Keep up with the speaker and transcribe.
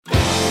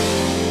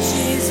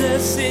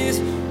Jesus is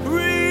real.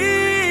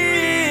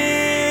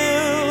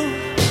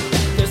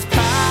 There's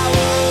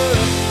power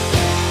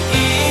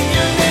in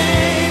your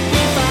name.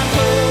 We find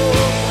hope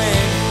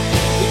when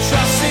we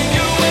trust in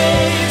your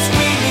ways.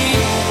 We need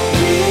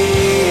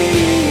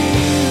real.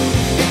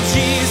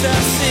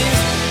 Jesus is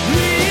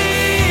real.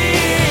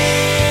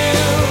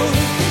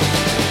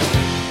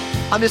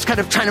 I'm just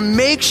kind of trying to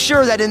make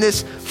sure that in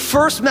this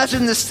first message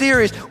in this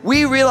series,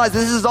 we realize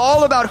this is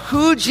all about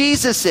who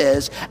Jesus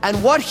is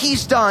and what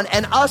he's done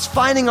and us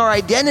finding our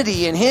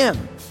identity in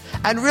him.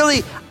 And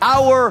really,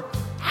 our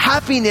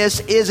happiness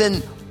is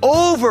an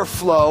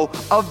overflow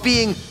of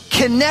being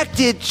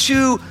connected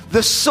to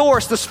the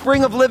source, the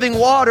spring of living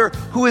water,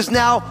 who is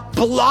now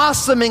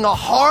blossoming a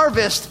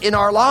harvest in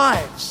our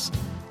lives.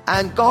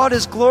 And God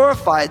is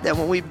glorified then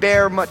when we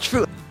bear much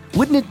fruit.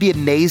 Wouldn't it be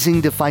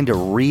amazing to find a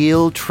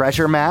real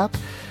treasure map?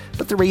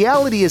 But the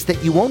reality is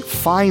that you won't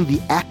find the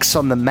X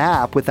on the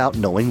map without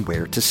knowing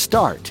where to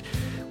start.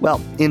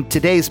 Well, in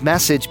today's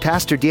message,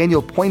 Pastor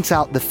Daniel points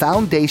out the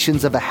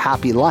foundations of a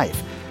happy life,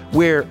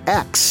 where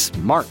X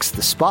marks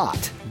the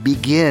spot,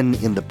 begin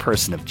in the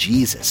person of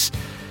Jesus.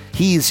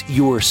 He's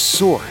your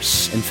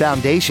source and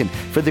foundation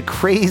for the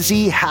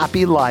crazy,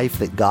 happy life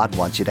that God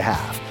wants you to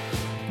have.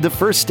 The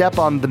first step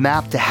on the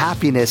map to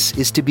happiness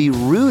is to be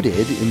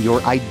rooted in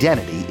your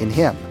identity in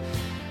him.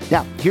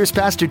 Now, here's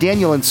Pastor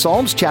Daniel in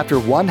Psalms chapter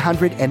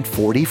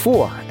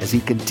 144 as he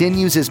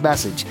continues his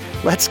message.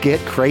 Let's get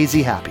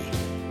crazy happy.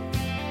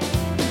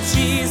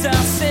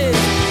 Jesus is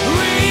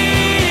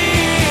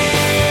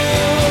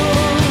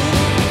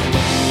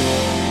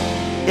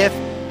real. If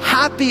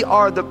happy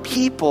are the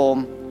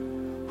people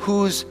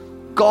whose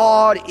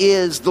God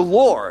is the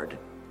Lord,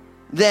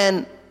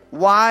 then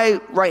why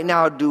right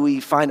now do we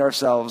find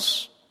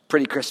ourselves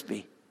pretty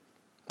crispy,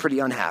 pretty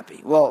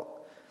unhappy? Well,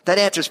 that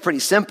answer is pretty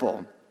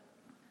simple.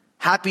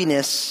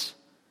 Happiness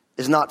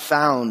is not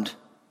found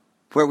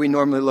where we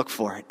normally look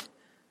for it.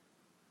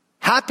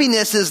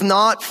 Happiness is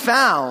not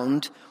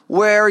found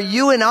where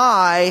you and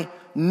I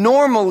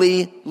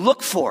normally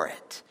look for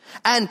it.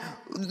 And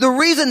the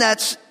reason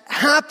that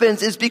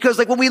happens is because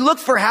when we look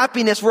for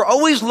happiness, we're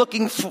always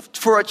looking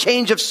for a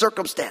change of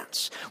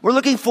circumstance. We're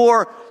looking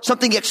for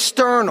something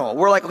external.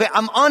 We're like, okay,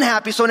 I'm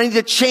unhappy, so I need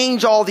to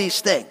change all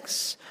these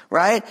things.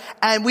 Right?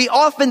 And we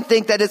often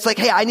think that it's like,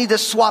 hey, I need to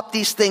swap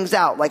these things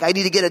out. Like, I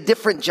need to get a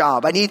different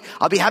job. I'll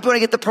be happy when I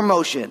get the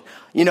promotion.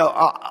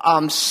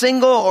 I'm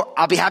single, or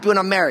I'll be happy when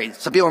I'm married.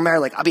 Some people are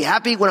married, like, I'll be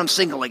happy when I'm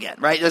single again,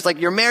 right? It's like,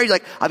 you're married,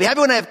 like, I'll be happy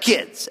when I have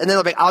kids. And then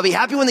I'll be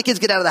happy when the kids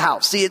get out of the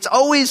house. See, it's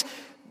always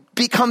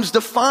becomes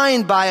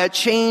defined by a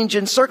change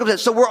in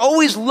circumstance. So we're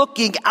always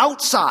looking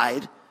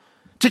outside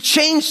to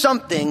change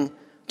something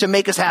to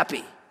make us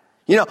happy.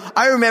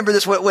 I remember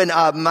this when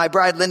my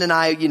bride Lynn and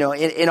I,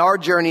 in our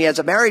journey as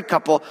a married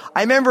couple,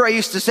 I remember I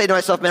used to say to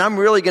myself, man, I'm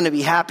really going to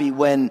be happy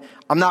when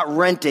I'm not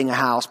renting a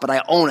house, but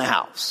I own a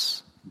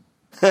house.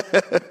 And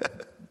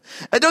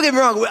don't get me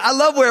wrong, I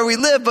love where we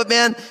live, but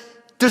man,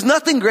 there's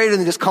nothing greater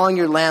than just calling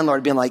your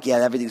landlord being like, yeah,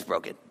 everything's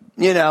broken.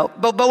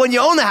 But when you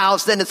own the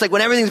house, then it's like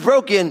when everything's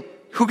broken,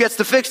 who gets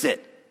to fix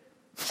it?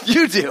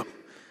 You do.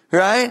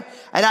 Right?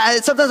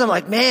 And sometimes I'm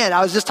like, man,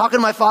 I was just talking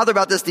to my father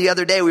about this the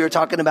other day. We were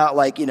talking about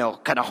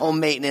kind of home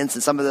maintenance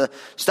and some of the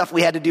stuff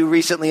we had to do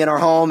recently in our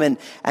home. And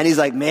he's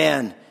like,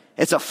 man,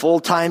 it's a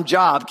full-time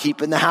job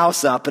keeping the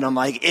house up. And I'm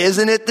like,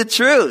 isn't it the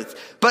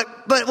truth? But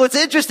what's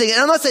interesting,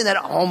 and I'm not saying that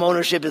home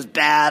ownership is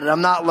bad and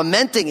I'm not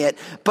lamenting it,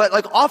 but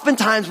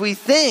oftentimes we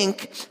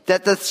think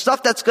that the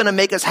stuff that's going to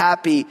make us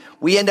happy,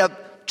 we end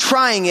up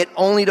trying it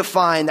only to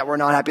find that we're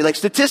not happy.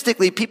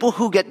 Statistically, people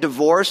who get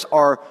divorced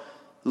are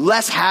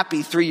less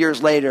happy 3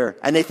 years later,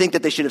 and they think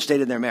that they should have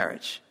stayed in their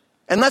marriage.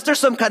 Unless there's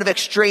some kind of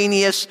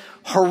extraneous,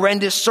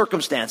 horrendous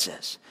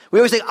circumstances. We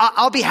always think,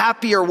 I'll be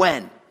happier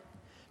when.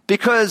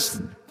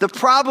 Because the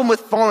problem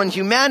with fallen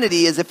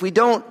humanity is if we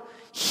don't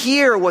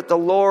hear what the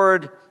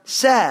Lord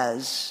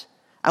says,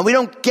 and we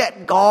don't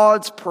get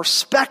God's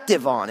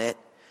perspective on it,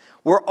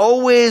 we're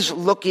always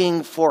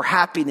looking for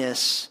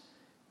happiness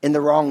in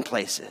the wrong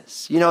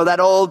places. That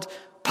old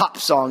pop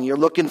song, you're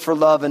looking for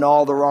love in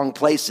all the wrong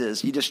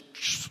places. You just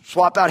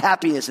swap out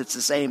happiness, it's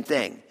the same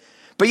thing.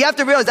 But you have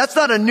to realize that's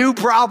not a new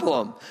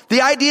problem.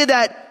 The idea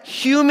that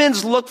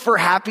humans look for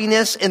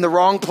happiness in the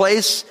wrong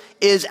place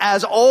is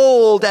as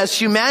old as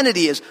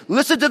humanity is.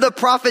 Listen to the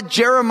prophet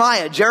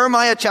Jeremiah.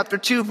 Jeremiah chapter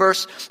 2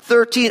 verse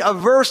 13, a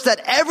verse that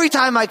every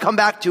time I come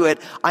back to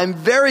it, I'm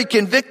very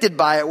convicted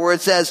by it, where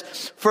it says,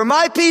 "For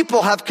my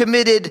people have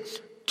committed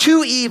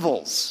two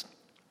evils.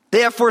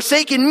 They have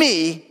forsaken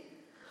me,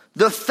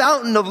 the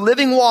fountain of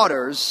living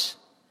waters,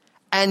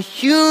 and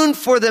hewn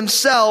for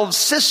themselves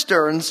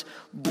cisterns,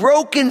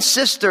 broken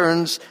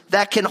cisterns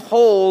that can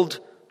hold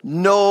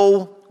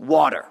no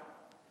water."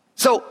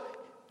 So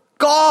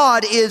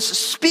God is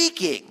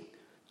speaking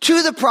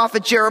to the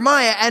prophet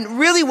Jeremiah, and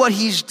really what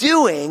he's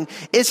doing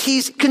is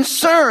he's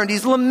concerned,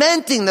 he's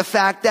lamenting the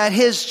fact that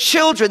his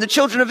children, the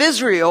children of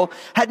Israel,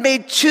 had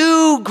made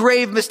two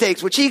grave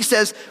mistakes, which he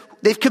says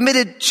they've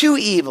committed two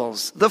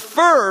evils. The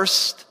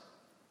first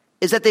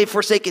is that they've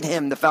forsaken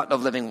him, the fountain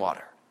of living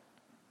water.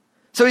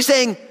 So he's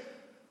saying,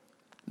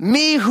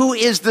 me who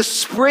is the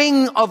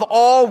spring of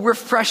all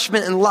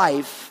refreshment in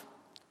life,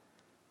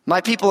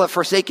 my people have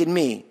forsaken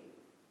me.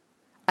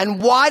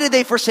 And why did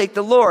they forsake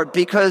the Lord?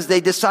 Because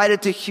they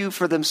decided to hew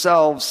for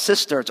themselves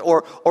cisterns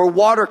or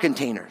water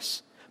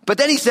containers. But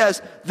then he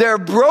says, they're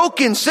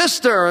broken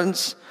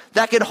cisterns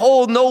that can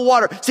hold no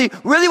water. See,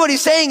 really what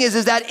he's saying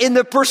is that in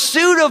the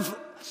pursuit of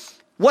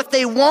what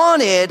they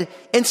wanted,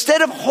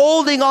 instead of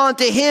holding on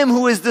to him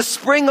who is the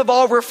spring of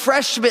all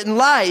refreshment in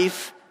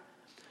life,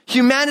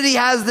 humanity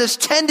has this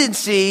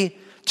tendency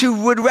to,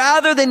 would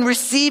rather than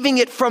receiving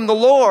it from the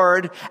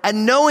Lord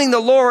and knowing the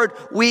Lord,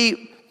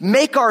 we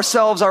make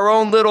ourselves our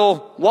own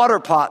little water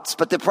pots.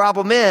 But the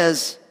problem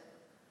is,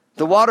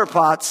 the water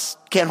pots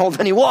can't hold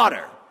any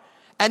water.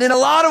 And in a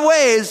lot of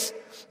ways,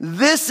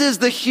 this is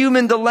the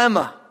human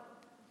dilemma.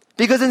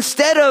 Because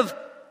instead of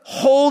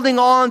holding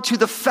on to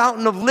the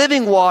fountain of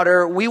living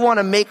water, we want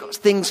to make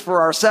things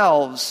for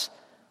ourselves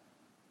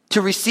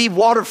to receive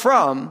water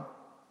from,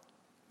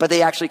 but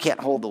they actually can't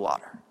hold the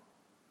water.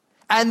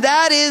 And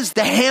that is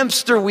the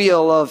hamster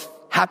wheel of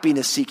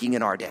happiness seeking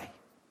in our day.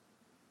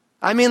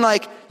 I mean,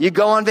 like, you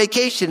go on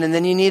vacation and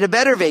then you need a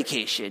better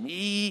vacation.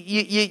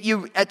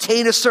 You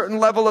attain a certain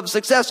level of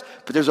success,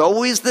 but there's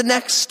always the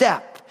next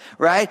step,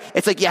 right?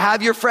 It's like you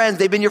have your friends,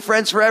 they've been your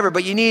friends forever,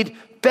 but you need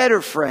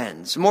better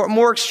friends,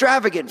 more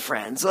extravagant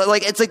friends.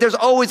 Like, it's like there's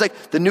always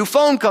like the new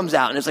phone comes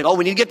out and it's like, oh,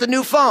 we need to get the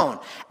new phone.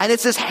 And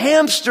it's this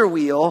hamster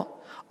wheel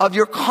of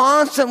you're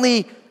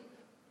constantly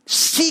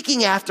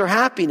seeking after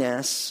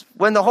happiness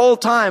when the whole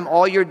time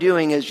all you're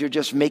doing is you're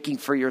just making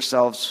for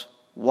yourselves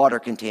water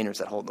containers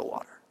that hold the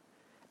water.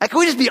 And can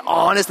we just be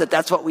honest that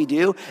that's what we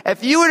do?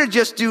 If you were to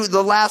just do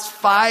the last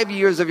 5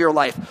 years of your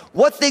life,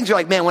 what things are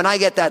like, man, when I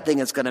get that thing,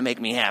 it's going to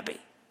make me happy?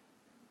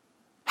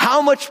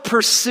 How much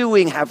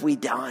pursuing have we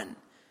done?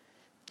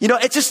 You know,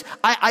 it's just,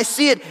 I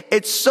see it,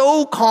 it's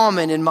so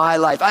common in my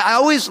life. I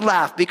always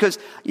laugh because,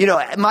 you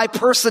know, my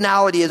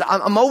personality is,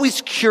 I'm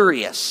always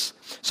curious.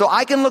 So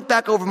I can look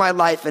back over my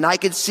life and I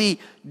can see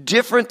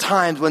different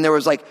times when there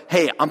was like,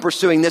 hey, I'm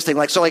pursuing this thing.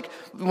 Like, so like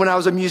when I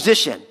was a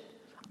musician,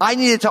 I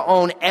needed to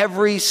own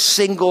every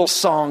single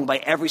song by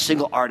every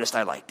single artist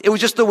I liked. It was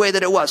just the way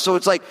that it was. So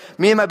it's like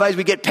me and my buddies,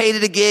 we'd get paid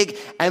at a gig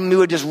and we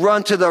would just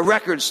run to the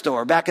record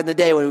store back in the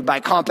day when we would buy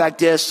compact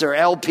discs or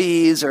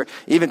LPs or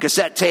even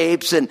cassette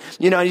tapes. And,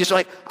 you know, and you're just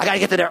like, I got to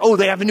get to there. Oh,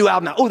 they have a new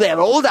album out. Oh, they have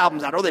old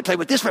albums out. Oh, they play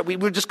with this. We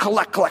would just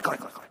collect.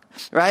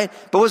 Right?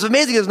 But what's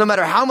amazing is no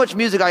matter how much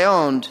music I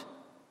owned,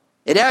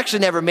 it actually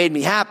never made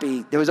me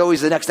happy. There was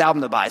always the next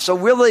album to buy. So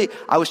really,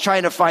 I was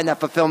trying to find that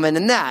fulfillment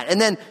in that.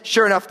 And then,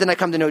 sure enough, then I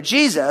come to know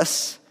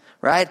Jesus,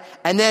 right?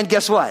 And then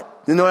guess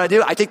what? You know what I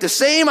do? I take the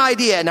same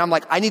idea and I'm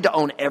like, I need to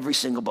own every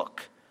single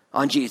book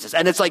on Jesus.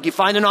 And it's like you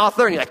find an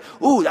author and you're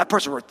like, ooh, that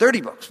person wrote 30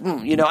 books.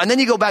 You know, and then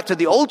you go back to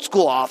the old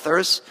school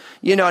authors,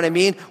 you know what I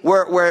mean?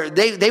 Where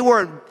they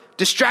weren't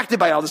distracted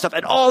by all this stuff.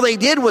 And all they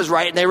did was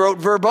write and they wrote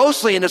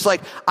verbosely. And it's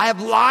like, I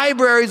have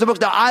libraries of books.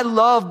 Now, I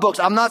love books.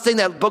 I'm not saying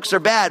that books are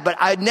bad, but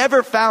I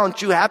never found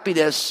true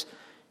happiness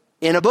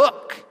in a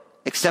book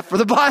except for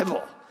the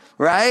Bible,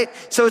 right?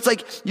 So it's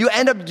like you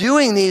end up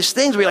doing these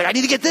things where you're like, I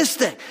need to get this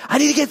thing. I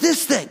need to get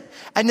this thing.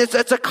 And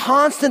it's a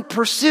constant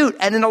pursuit.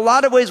 And in a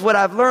lot of ways, what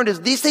I've learned is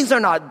these things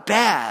are not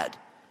bad,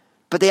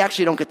 but they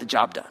actually don't get the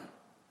job done.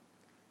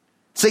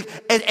 It's like,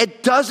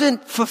 it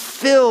doesn't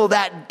fulfill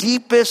that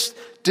deepest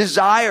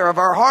desire of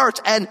our hearts.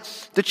 And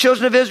the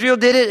children of Israel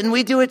did it, and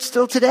we do it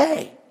still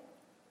today.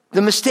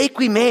 The mistake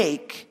we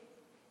make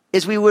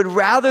is we would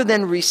rather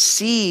than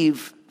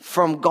receive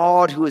from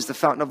God, who is the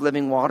fountain of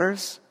living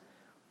waters,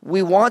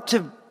 we want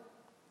to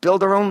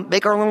build our own,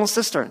 make our own little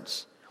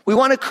cisterns. We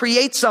want to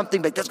create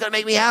something that's going to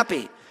make me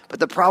happy. But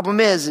the problem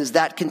is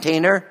that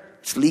container,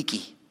 it's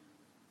leaky.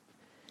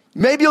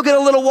 Maybe you'll get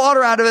a little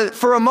water out of it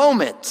for a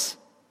moment,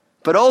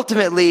 but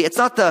ultimately it's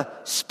not the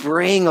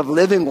spring of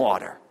living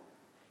water.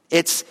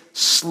 It's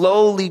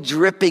slowly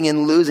dripping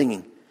and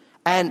losing.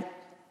 And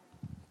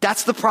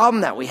that's the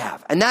problem that we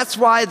have. And that's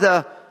why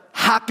the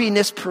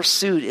happiness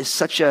pursuit is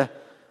such a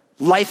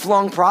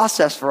lifelong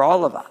process for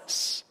all of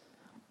us.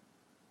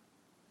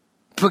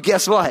 But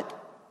guess what?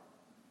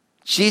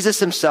 Jesus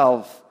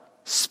himself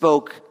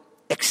spoke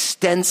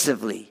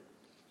extensively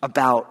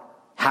about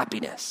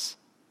happiness.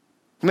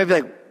 You might be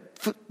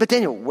like, but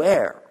Daniel,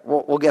 where?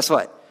 Well, guess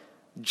what?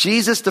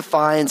 Jesus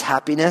defines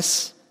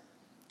happiness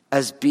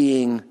as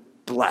being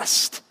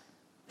blessed.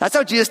 That's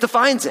how Jesus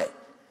defines it.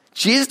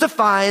 Jesus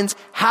defines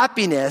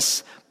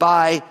happiness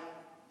by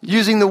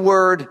using the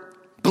word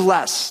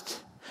blessed.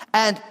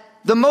 And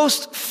the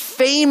most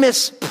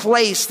famous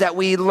place that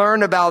we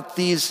learn about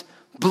these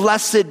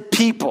blessed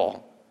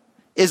people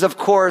is, of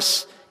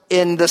course,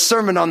 in the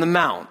Sermon on the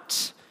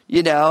Mount,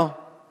 you know?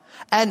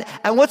 And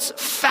what's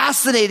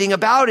fascinating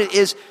about it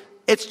is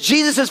it's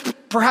Jesus'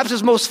 perhaps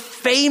his most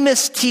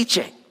famous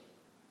teaching.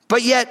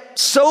 But yet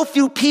so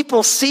few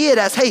people see it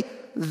as, hey,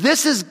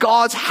 this is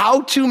God's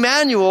how-to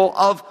manual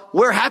of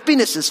where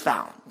happiness is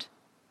found.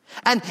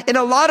 And in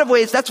a lot of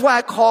ways, that's why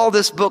I call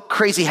this book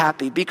Crazy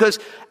Happy, because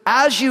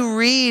as you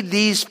read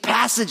these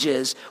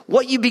passages,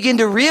 what you begin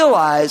to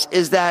realize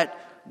is that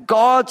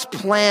God's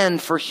plan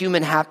for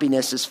human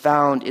happiness is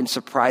found in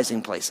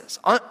surprising places.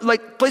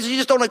 Like places you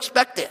just don't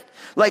expect it.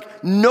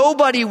 Like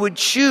nobody would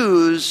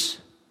choose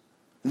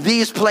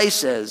these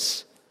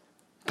places,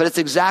 but it's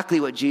exactly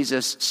what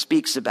Jesus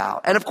speaks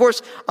about. And of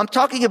course, I'm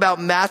talking about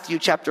Matthew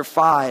chapter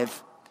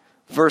 5,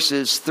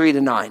 verses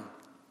 3-9.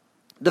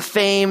 The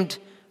famed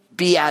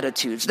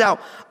Beatitudes. Now,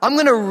 I'm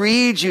going to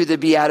read you the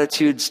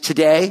Beatitudes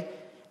today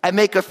and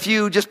make a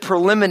few just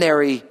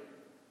preliminary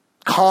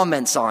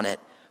comments on it.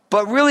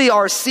 But really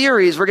our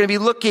series, we're going to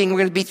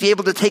be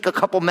able to take a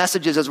couple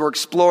messages as we're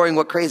exploring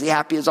what Crazy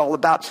Happy is all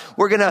about.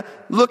 We're going to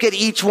look at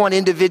each one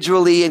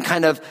individually and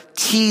kind of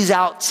tease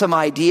out some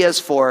ideas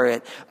for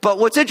it. But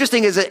what's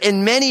interesting is that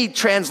in many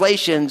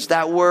translations,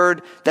 that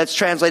word that's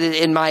translated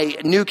in my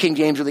New King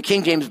James or the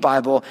King James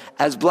Bible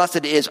as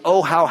blessed is,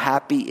 oh, how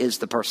happy is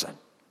the person.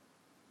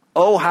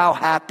 Oh, how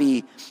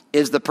happy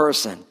is the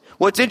person.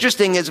 What's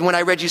interesting is when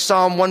I read you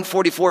Psalm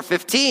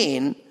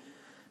 144:15,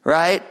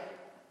 right?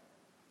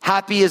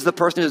 Happy is the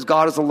person whose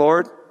God is the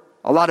Lord.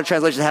 A lot of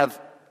translations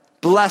have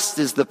blessed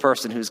is the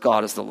person whose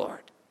God is the Lord.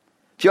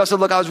 If you also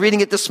look, I was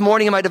reading it this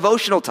morning in my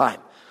devotional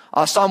time.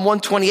 Psalm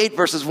 128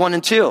 verses 1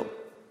 and 2.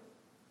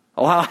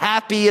 Oh, how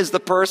happy is the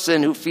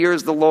person who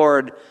fears the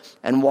Lord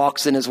and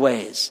walks in his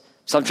ways.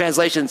 Some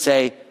translations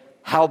say,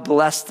 how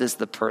blessed is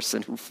the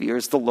person who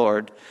fears the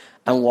Lord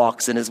and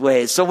walks in his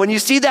ways. So when you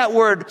see that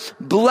word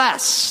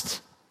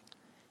blessed,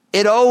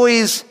 it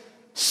always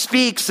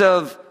speaks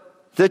of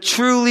the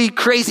truly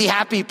crazy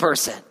happy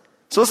person.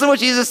 So listen to what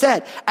Jesus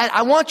said. And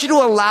I want you to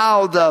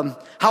allow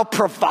how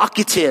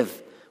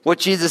provocative what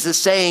Jesus is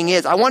saying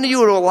is. I want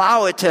you to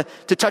allow it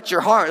to touch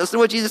your heart. Listen to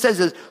what Jesus says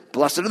is,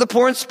 blessed are the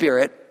poor in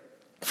spirit,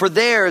 for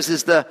theirs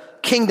is the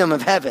kingdom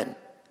of heaven.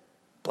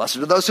 Blessed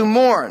are those who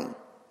mourn,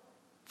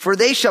 for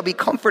they shall be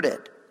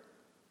comforted.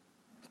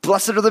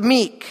 Blessed are the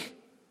meek,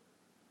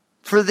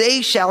 for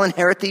they shall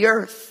inherit the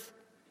earth.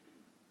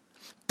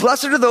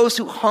 Blessed are those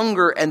who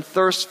hunger and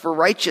thirst for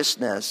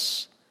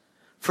righteousness,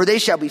 for they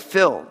shall be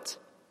filled.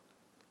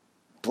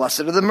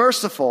 Blessed are the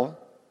merciful,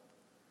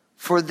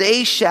 for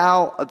they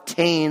shall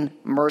obtain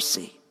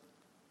mercy.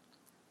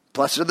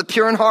 Blessed are the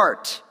pure in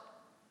heart,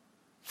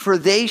 for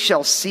they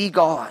shall see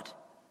God.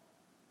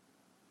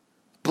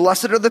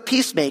 Blessed are the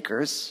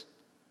peacemakers,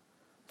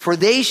 for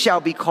they shall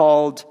be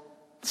called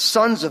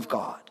sons of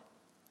God.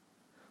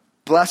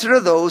 Blessed are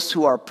those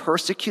who are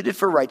persecuted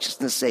for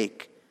righteousness'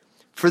 sake,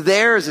 for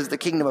theirs is the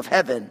kingdom of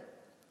heaven.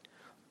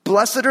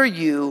 Blessed are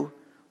you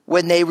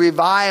when they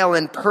revile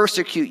and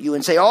persecute you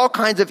and say all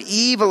kinds of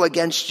evil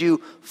against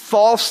you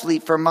falsely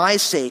for my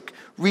sake.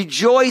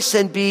 Rejoice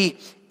and be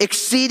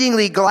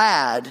exceedingly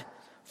glad,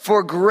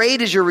 for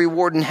great is your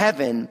reward in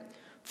heaven.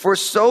 For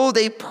so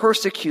they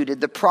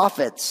persecuted the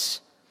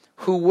prophets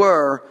who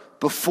were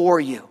before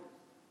you.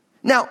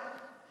 Now,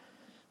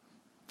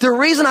 the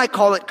reason I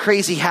call it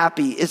Crazy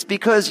Happy is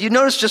because you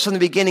notice just from the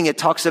beginning it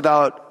talks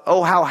about,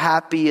 oh, how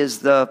happy is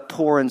the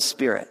poor in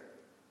spirit.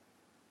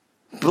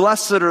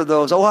 Blessed are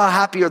those, oh, how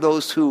happy are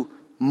those who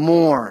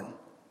mourn.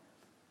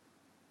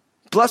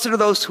 Blessed are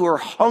those who are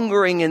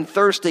hungering and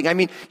thirsting. I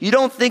mean, you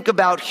don't think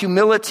about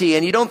humility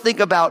and you don't think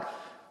about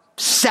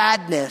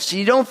sadness.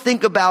 You don't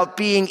think about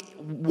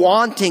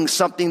wanting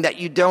something that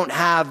you don't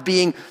have,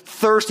 being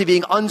thirsty,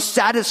 being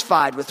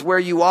unsatisfied with where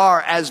you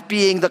are as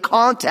being the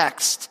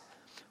context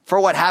for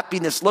what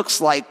happiness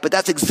looks like, but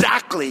that's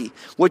exactly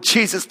what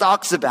Jesus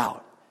talks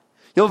about.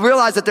 You'll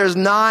realize that there's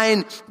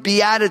 9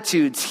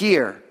 Beatitudes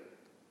here.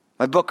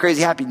 My book,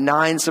 Crazy Happy,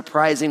 9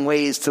 surprising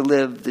ways to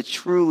live the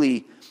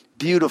truly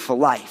beautiful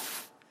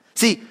life.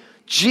 See,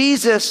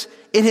 Jesus,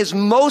 in his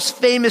most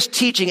famous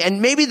teaching,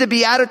 and maybe the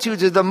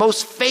Beatitudes are the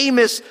most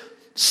famous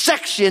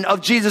section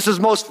of Jesus'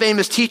 most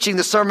famous teaching,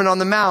 the Sermon on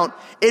the Mount,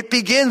 it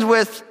begins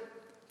with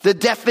the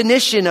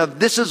definition of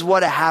this is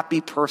what a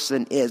happy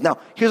person is. Now,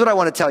 here's what I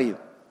want to tell you.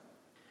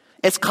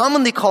 It's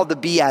commonly called the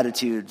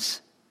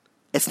Beatitudes.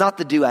 It's not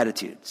the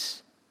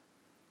Do-attitudes.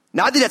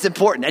 Now, I think that's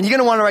important, and you're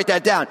going to want to write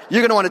that down.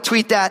 You're going to want to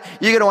tweet that.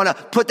 You're going to want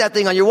to put that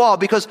thing on your wall,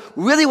 because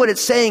really what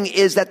it's saying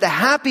is that the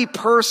happy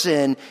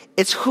person,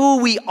 it's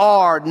who we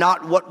are,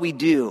 not what we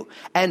do.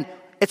 And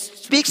it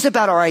speaks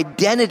about our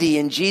identity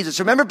in Jesus.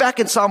 Remember back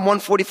in Psalm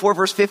 144,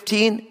 verse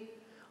 15?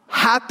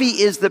 Happy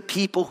is the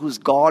people whose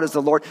God is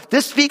the Lord.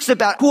 This speaks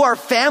about who our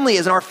family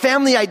is and our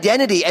family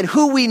identity and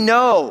who we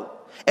know.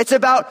 It's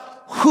about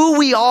who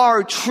we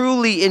are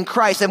truly in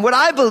Christ. And what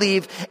I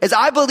believe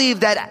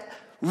that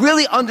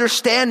really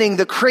understanding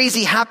the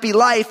crazy happy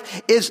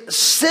life is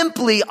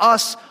simply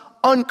us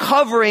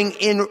uncovering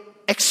in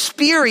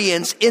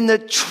experience, in the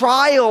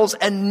trials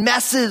and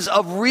messes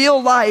of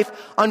real life,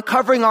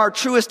 uncovering our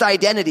truest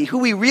identity, who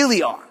we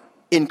really are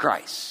in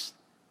Christ.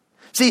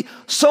 See,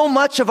 so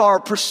much of our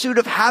pursuit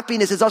of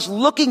happiness is us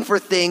looking for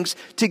things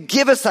to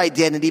give us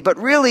identity, but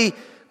really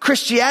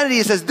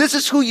Christianity says this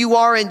is who you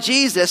are in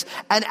Jesus.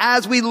 And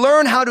as we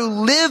learn how to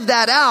live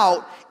that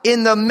out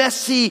in the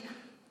messy,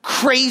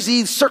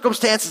 crazy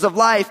circumstances of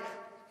life,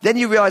 then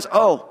you realize,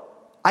 oh,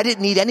 I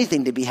didn't need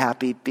anything to be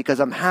happy because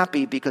I'm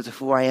happy because of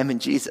who I am in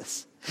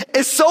Jesus.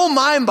 It's so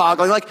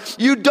mind-boggling. Like,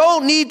 you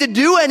don't need to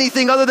do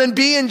anything other than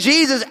be in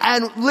Jesus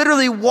and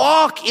literally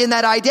walk in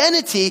that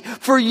identity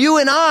for you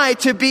and I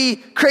to be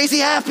crazy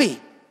happy.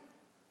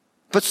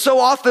 But so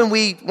often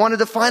we want to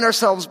define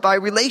ourselves by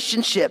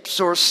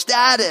relationships or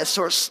status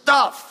or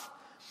stuff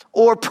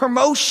or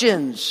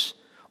promotions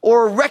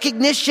or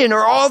recognition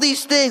or all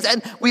these things.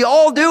 And we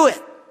all do it.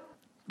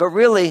 But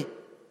really,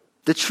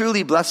 the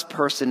truly blessed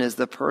person is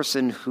the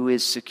person who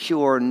is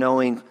secure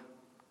knowing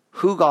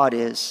who God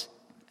is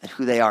and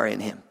who they are in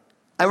him.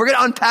 And we're going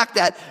to unpack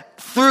that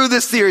through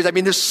this series. I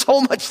mean, there's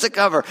so much to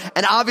cover.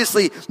 And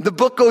obviously, the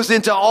book goes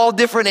into all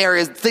different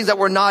areas, things that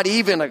we're not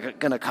even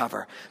going to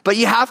cover. But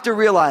you have to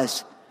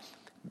realize,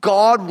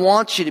 God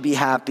wants you to be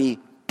happy.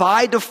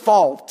 By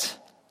default,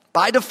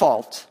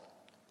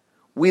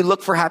 we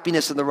look for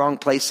happiness in the wrong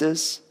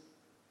places.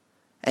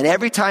 And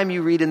every time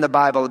you read in the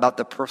Bible about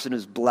the person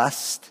who's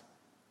blessed,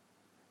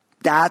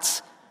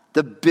 that's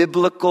the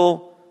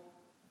biblical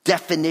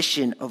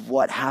definition of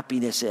what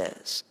happiness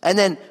is. And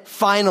then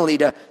finally,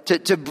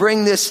 to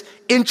bring this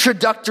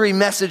introductory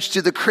message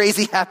to the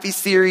Crazy Happy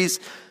series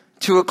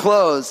to a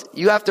close,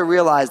 you have to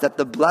realize that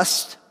the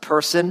blessed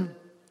person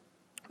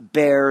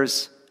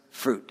bears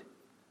fruit.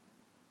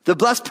 The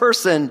blessed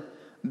person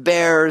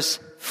bears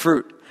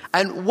fruit.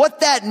 And what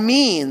that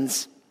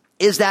means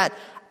is that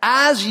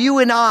as you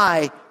and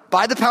I,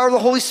 by the power of the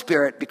Holy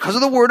Spirit, because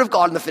of the Word of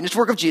God and the finished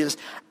work of Jesus,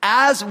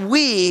 as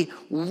we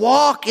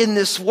walk in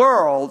this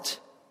world,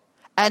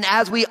 and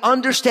as we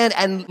understand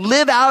and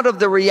live out of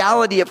the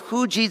reality of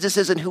who Jesus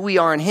is and who we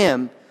are in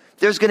him,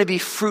 there's going to be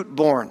fruit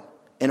born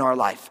in our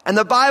life. And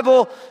the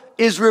Bible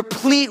is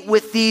replete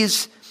with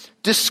these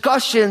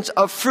discussions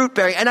of fruit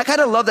bearing. And I kind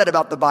of love that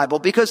about the Bible,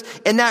 because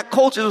in that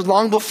culture, it was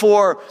long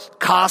before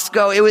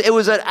Costco. It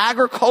was an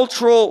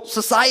agricultural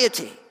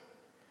society.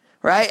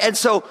 Right? And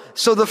so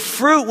the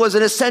fruit was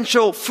an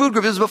essential food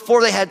group. It was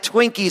before they had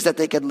Twinkies that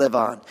they could live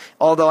on.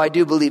 Although I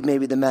do believe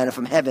maybe the manna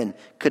from heaven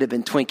could have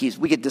been Twinkies.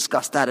 We could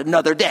discuss that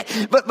another day.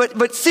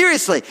 But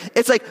seriously,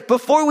 it's like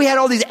before we had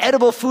all these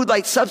edible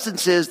food-like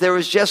substances, there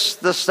was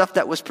just the stuff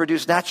that was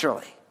produced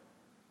naturally.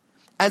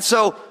 And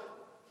so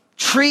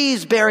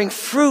trees bearing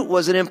fruit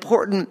was an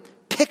important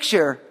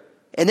picture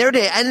in their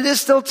day, and it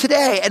is still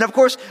today. And of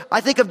course, I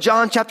think of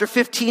John chapter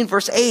 15,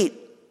 verse 8,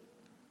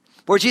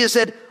 where Jesus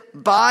said,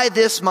 "By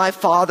this my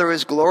Father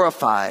is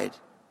glorified,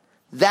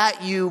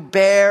 that you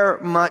bear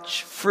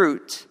much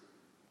fruit,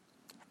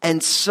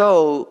 and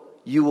so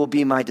you will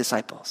be my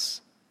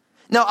disciples."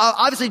 Now,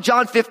 obviously,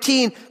 John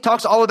 15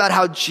 talks all about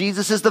how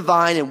Jesus is the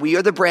vine and we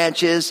are the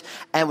branches,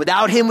 and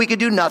without him we could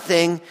do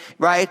nothing,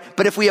 right?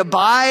 But if we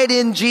abide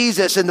in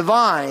Jesus and the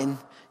vine,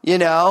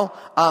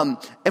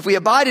 if we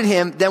abide in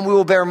him, then we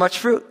will bear much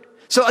fruit.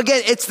 So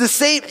again, it's the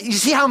same. You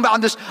see how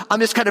I'm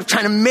just kind of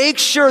trying to make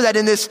sure that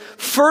in this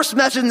first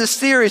message in this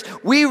series,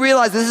 we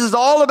realize this is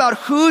all about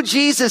who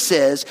Jesus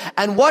is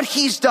and what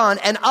he's done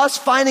and us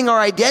finding our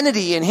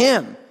identity in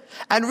him.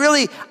 And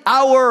really,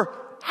 our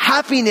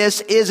happiness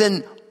is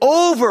an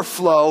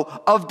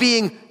overflow of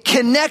being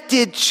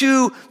connected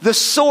to the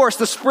source,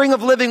 the spring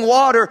of living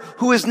water,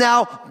 who is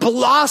now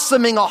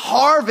blossoming a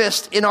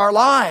harvest in our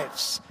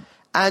lives.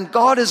 And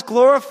God is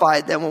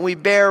glorified then when we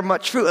bear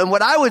much fruit. And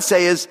what I would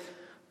say is,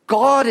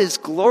 God is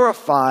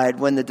glorified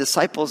when the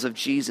disciples of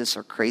Jesus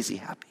are crazy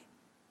happy.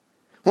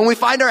 When we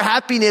find our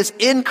happiness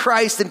in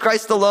Christ and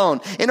Christ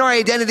alone, in our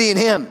identity in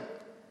him.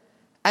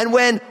 And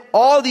when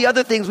all the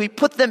other things, we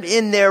put them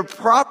in their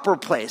proper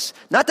place.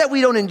 Not that we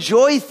don't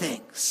enjoy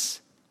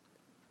things,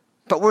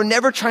 but we're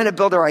never trying to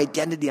build our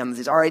identity on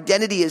these. Our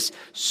identity is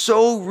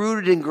so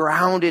rooted and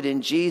grounded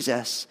in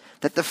Jesus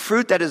that the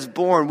fruit that is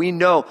born, we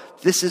know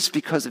this is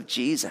because of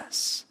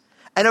Jesus.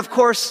 And of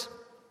course,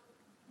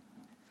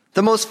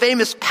 the most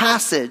famous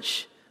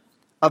passage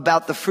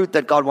about the fruit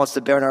that God wants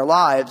to bear in our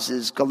lives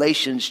is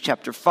Galatians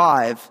chapter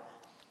 5,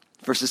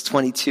 verses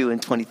 22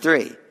 and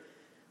 23,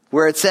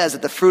 where it says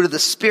that the fruit of the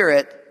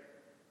Spirit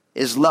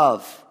is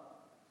love,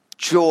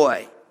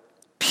 joy,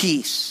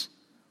 peace,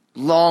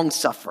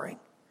 long-suffering,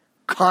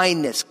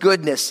 kindness,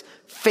 goodness,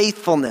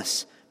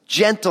 faithfulness,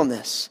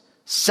 gentleness,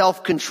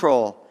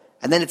 self-control.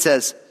 And then it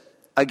says,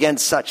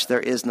 against such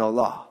there is no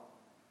law.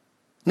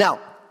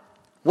 Now,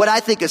 what I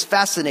think is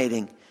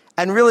fascinating,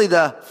 and really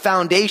the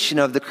foundation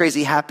of the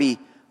Crazy Happy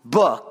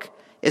book,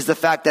 is the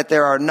fact that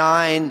there are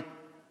 9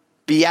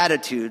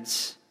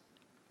 Beatitudes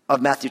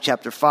of Matthew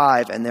chapter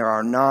 5, and there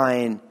are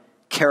 9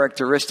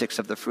 characteristics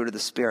of the fruit of the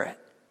Spirit.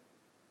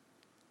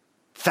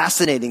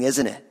 Fascinating,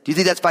 isn't it? Do you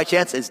think that's by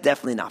chance? It's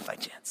definitely not by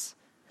chance.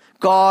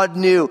 God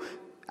knew,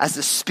 as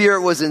the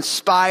Spirit was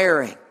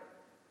inspiring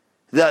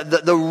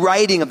the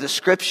writing of the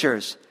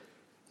Scriptures,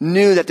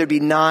 knew that there'd be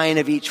 9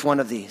 of each one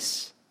of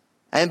these.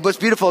 And what's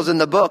beautiful is in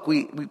the book,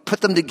 we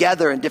put them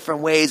together in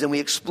different ways and we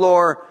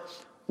explore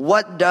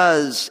what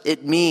does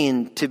it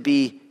mean to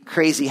be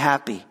crazy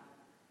happy.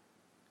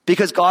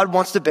 Because God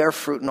wants to bear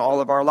fruit in all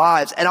of our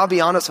lives. And I'll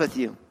be honest with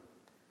you,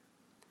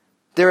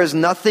 there is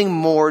nothing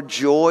more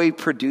joy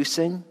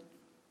producing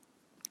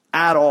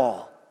at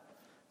all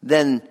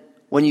than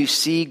when you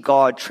see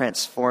God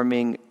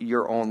transforming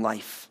your own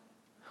life.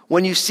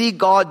 When you see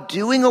God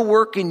doing a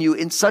work in you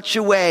in such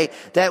a way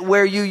that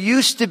where you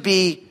used to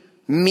be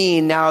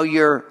mean, now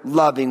you're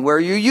loving. Where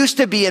you used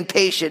to be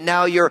impatient,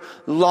 now you're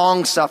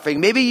long-suffering.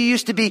 Maybe you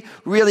used to be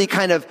really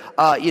kind of,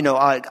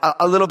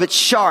 a little bit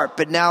sharp,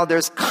 but now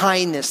there's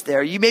kindness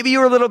there. Maybe you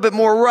were a little bit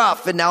more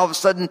rough, and now all of a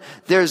sudden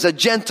there's a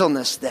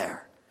gentleness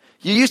there.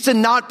 You used to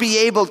not be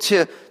able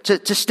to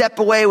step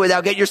away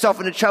without getting yourself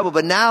into trouble,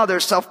 but now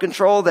there's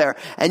self-control there.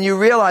 And you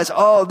realize,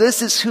 oh,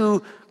 this is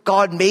who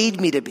God made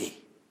me to be.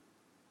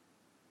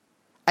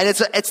 And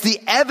it's the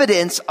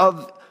evidence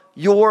of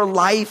your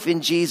life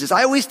in Jesus.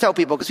 I always tell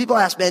people, because people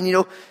ask, man,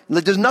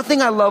 there's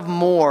nothing I love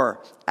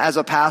more as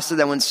a pastor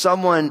than when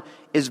someone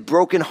is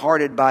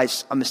brokenhearted by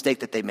a mistake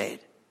that they made.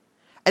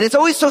 And it's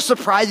always so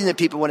surprising to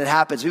people when it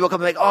happens. People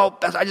come and like, oh,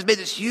 I just made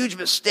this huge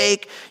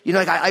mistake.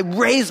 I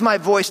raised my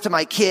voice to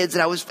my kids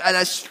and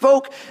I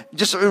spoke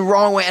just in the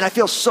wrong way and I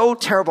feel so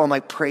terrible. I'm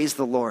like, praise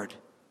the Lord.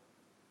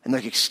 And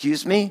they're like,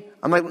 excuse me?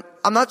 I'm like,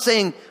 I'm not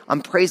saying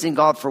I'm praising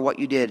God for what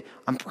you did.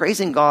 I'm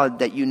praising God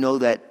that you know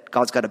that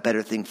God's got a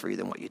better thing for you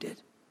than what you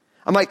did.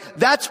 I'm like,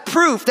 that's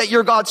proof that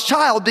you're God's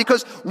child,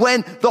 because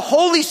when the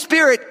Holy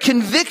Spirit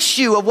convicts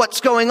you of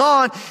what's going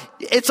on,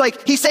 it's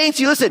like he's saying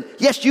to you, listen,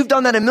 yes, you've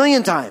done that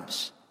 1,000,000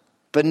 times,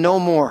 but no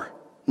more.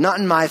 Not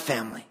in my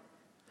family.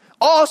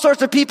 All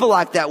sorts of people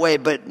act that way,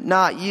 but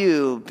not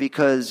you,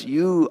 because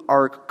you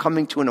are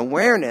coming to an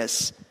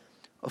awareness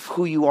of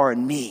who you are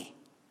in me.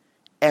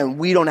 And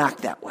we don't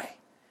act that way.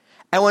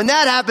 And when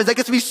that happens, that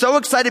gets me so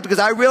excited, because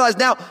I realize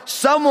now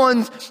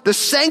the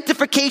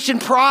sanctification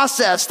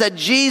process that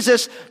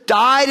Jesus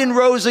died and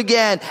rose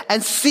again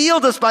and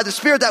sealed us by the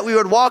Spirit that we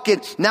would walk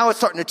in, now it's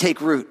starting to take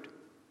root.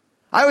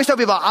 I always tell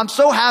people, I'm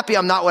so happy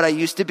I'm not what I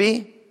used to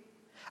be.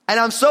 And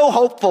I'm so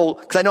hopeful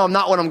because I know I'm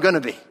not what I'm going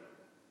to be.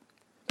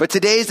 But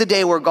today's the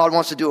day where God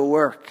wants to do a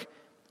work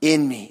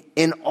in me,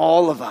 in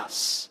all of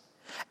us.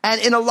 And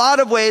in a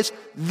lot of ways,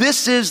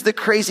 this is the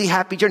crazy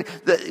happy journey.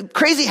 The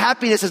crazy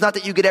happiness is not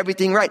that you get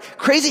everything right.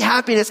 Crazy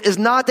happiness is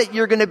not that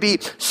you're going to be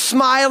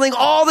smiling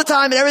all the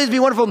time and everything's going to be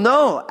wonderful.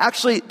 No,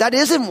 actually, that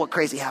isn't what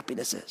crazy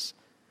happiness is.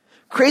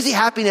 Crazy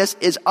happiness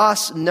is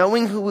us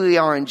knowing who we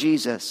are in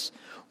Jesus,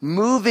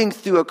 moving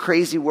through a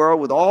crazy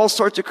world with all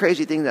sorts of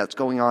crazy things that's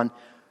going on,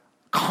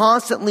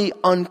 constantly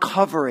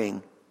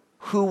uncovering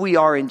who we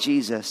are in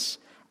Jesus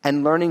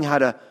and learning how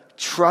to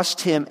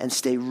trust Him and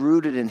stay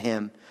rooted in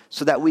Him,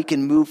 so that we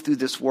can move through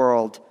this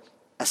world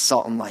as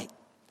salt and light.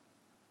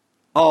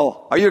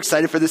 Oh, are you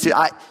excited for this?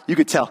 You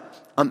could tell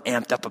I'm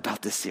amped up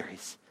about this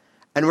series.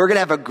 And we're going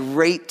to have a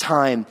great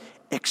time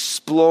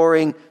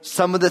exploring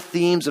some of the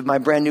themes of my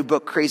brand new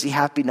book, Crazy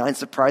Happy, 9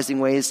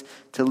 Surprising Ways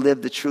to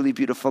Live the Truly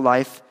Beautiful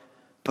Life.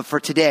 But for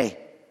today,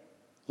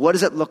 what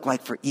does it look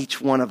like for each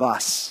one of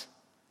us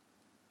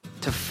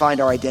to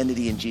find our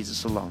identity in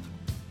Jesus alone?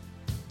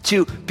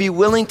 To be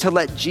willing to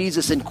let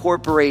Jesus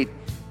incorporate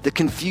the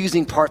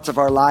confusing parts of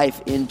our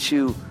life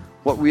into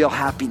what real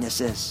happiness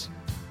is.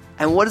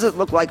 And what does it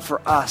look like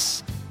for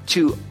us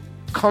to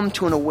come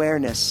to an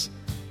awareness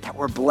that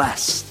we're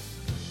blessed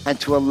and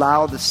to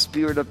allow the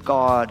Spirit of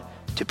God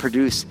to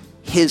produce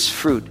His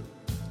fruit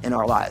in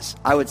our lives?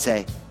 I would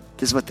say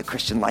this is what the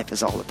Christian life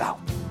is all about.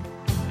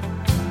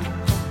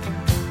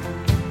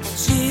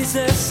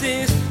 Jesus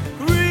is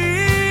real.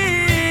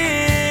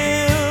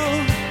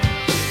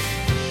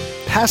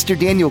 Pastor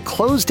Daniel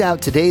closed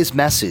out today's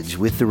message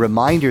with the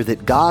reminder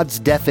that God's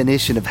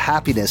definition of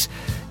happiness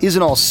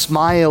isn't all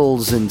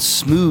smiles and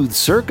smooth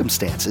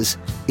circumstances.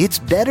 It's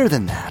better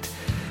than that.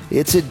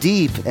 It's a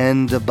deep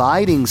and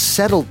abiding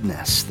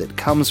settledness that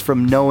comes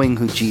from knowing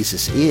who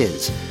Jesus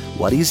is,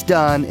 what He's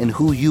done, and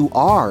who you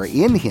are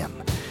in Him.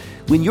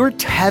 When you're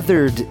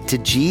tethered to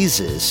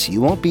Jesus,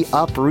 you won't be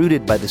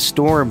uprooted by the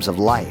storms of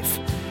life.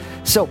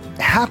 So,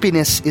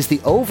 happiness is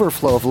the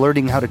overflow of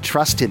learning how to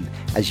trust Him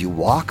as you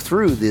walk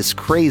through this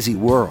crazy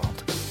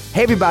world.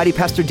 Hey everybody,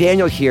 Pastor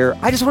Daniel here.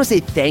 I just want to say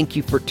thank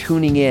you for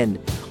tuning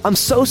in. I'm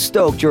so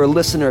stoked you're a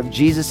listener of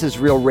Jesus is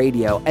Real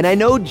Radio, and I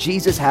know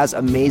Jesus has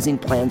amazing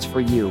plans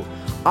for you.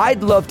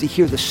 I'd love to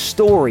hear the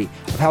story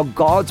of how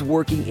God's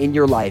working in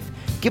your life.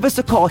 Give us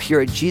a call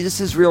here at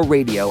Jesus is Real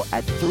Radio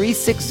at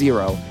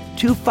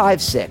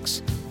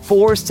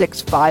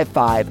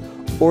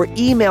 360-256-4655 or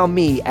email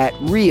me at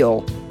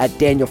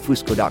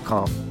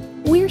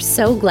real@danielfusco.com. We're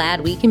so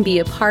glad we can be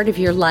a part of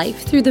your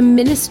life through the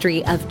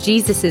ministry of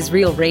Jesus is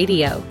Real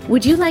Radio.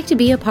 Would you like to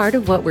be a part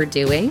of what we're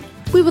doing?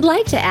 We would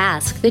like to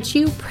ask that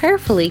you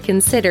prayerfully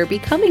consider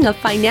becoming a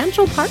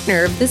financial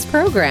partner of this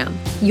program.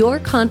 Your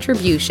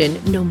contribution,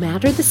 no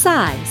matter the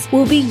size,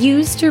 will be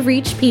used to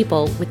reach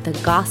people with the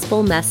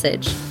gospel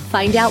message.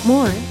 Find out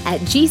more at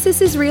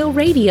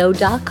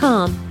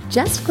JesusIsRealRadio.com.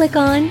 Just click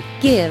on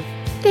Give.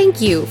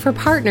 Thank you for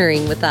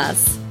partnering with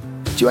us.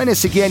 Join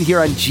us again here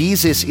on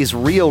Jesus is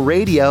Real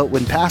Radio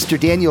when Pastor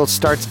Daniel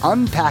starts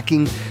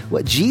unpacking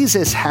what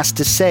Jesus has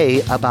to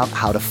say about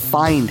how to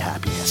find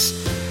happiness.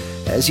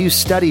 As you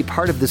study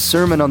part of the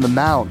Sermon on the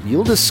Mount,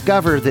 you'll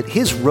discover that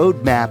his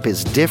roadmap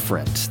is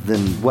different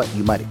than what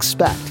you might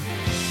expect.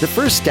 The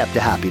first step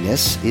to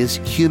happiness is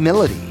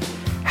humility.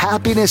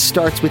 Happiness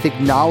starts with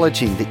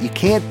acknowledging that you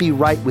can't be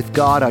right with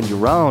God on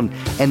your own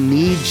and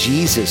need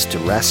Jesus to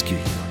rescue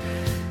you.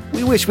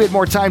 We wish we had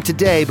more time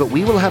today, but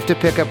we will have to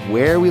pick up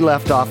where we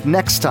left off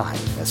next time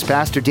as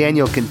Pastor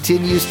Daniel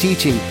continues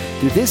teaching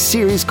through this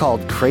series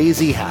called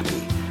Crazy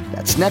Happy.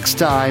 That's next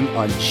time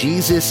on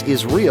Jesus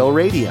is Real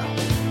Radio.